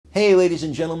Hey, ladies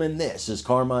and gentlemen, this is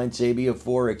Carmine Sabia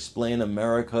for Explain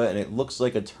America, and it looks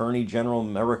like Attorney General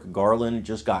Merrick Garland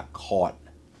just got caught.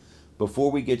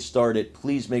 Before we get started,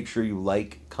 please make sure you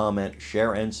like, comment,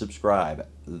 share, and subscribe.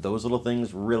 Those little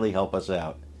things really help us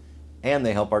out, and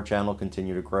they help our channel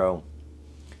continue to grow.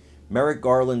 Merrick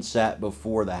Garland sat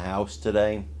before the House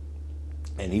today,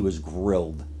 and he was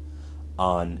grilled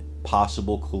on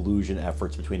possible collusion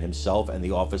efforts between himself and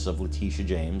the office of Letitia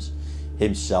James,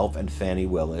 himself and Fani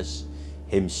Willis,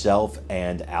 himself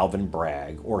and Alvin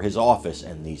Bragg, or his office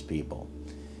and these people.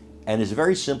 And there's a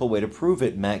very simple way to prove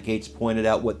it. Matt Gaetz pointed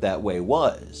out what that way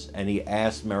was, and he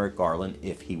asked Merrick Garland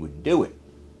if he would do it.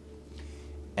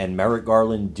 And Merrick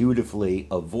Garland dutifully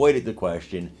avoided the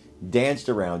question, danced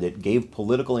around it, gave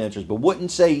political answers, but wouldn't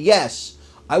say, yes,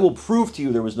 I will prove to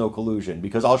you there was no collusion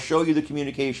because I'll show you the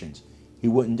communications. He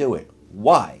wouldn't do it.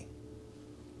 Why?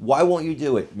 Why won't you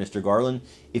do it, Mr. Garland,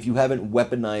 if you haven't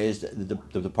weaponized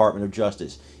the Department of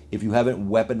Justice, if you haven't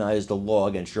weaponized the law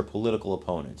against your political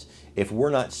opponents, if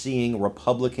we're not seeing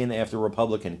Republican after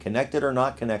Republican, connected or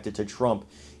not connected to Trump,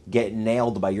 get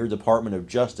nailed by your Department of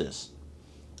Justice?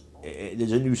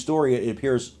 There's a new story. It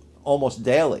appears almost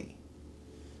daily.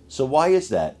 So why is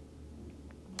that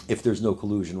if there's no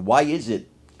collusion? Why is it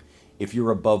if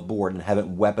you're above board and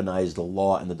haven't weaponized the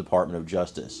law and the Department of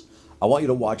Justice? I want you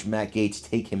to watch Matt Gaetz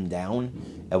take him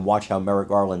down and watch how Merrick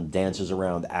Garland dances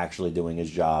around actually doing his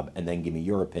job, and then give me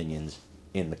your opinions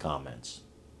in the comments.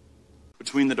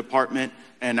 Between the department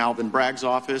and Alvin Bragg's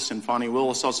office and Fani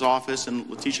Willis's office and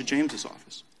Letitia James's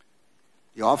office.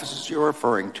 The offices you're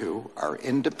referring to are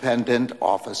independent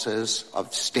offices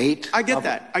of state. I get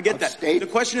that. I get that. State. The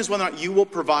question is whether or not you will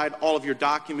provide all of your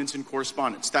documents and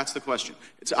correspondence. That's the question.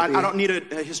 I don't need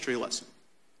a history lesson.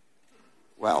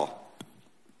 Well,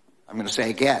 I'm going to say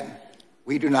again,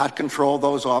 we do not control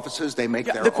those offices. They make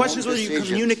their own decisions. The question is whether you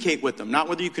communicate with them, not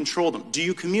whether you control them. Do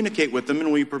you communicate with them, and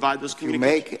will you provide those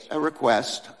communications? You make a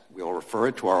request. We'll refer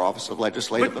it to our Office of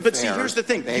Legislative Affairs. But see, here's the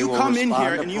thing. You come in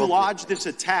here and you lodge this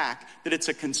attack that it's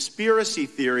a conspiracy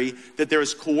theory, that there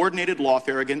is coordinated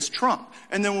lawfare against Trump.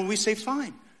 And then when we say,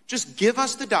 fine, just give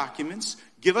us the documents,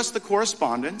 give us the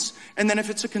correspondence, and then if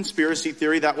it's a conspiracy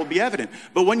theory, that will be evident.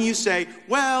 But when you say,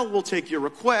 well, we'll take your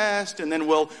request, and then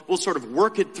we'll sort of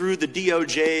work it through the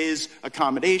DOJ's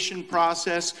accommodation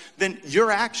process, then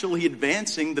you're actually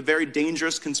advancing the very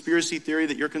dangerous conspiracy theory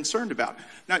that you're concerned about.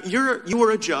 Now, you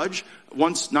were a judge,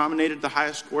 once nominated to the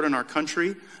highest court in our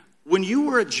country. When you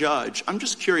were a judge, I'm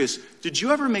just curious, did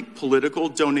you ever make political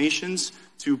donations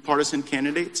to partisan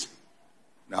candidates?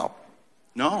 No.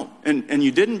 No, and you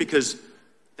didn't because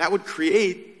that would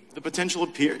create the potential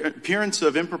appearance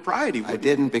of impropriety. I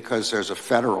didn't because there's a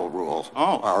federal rule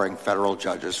barring federal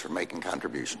judges from making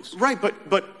contributions. Right,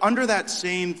 but under that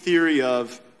same theory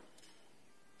of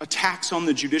attacks on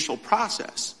the judicial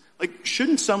process, like,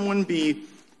 shouldn't someone be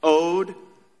owed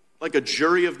like a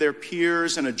jury of their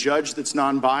peers and a judge that's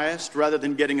non-biased rather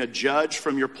than getting a judge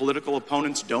from your political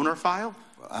opponent's donor file?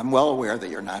 I'm well aware that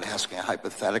you're not asking a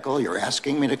hypothetical. You're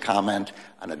asking me to comment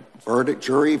on a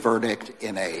jury verdict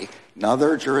in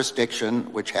another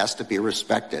jurisdiction which has to be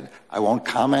respected. I won't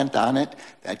comment on it.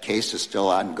 That case is still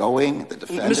ongoing. The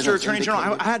defendant Mr. Attorney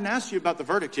General, I hadn't asked you about the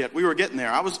verdict yet. We were getting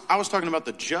there. I was talking about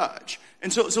the judge.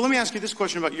 And so let me ask you this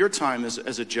question about your time as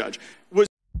a judge.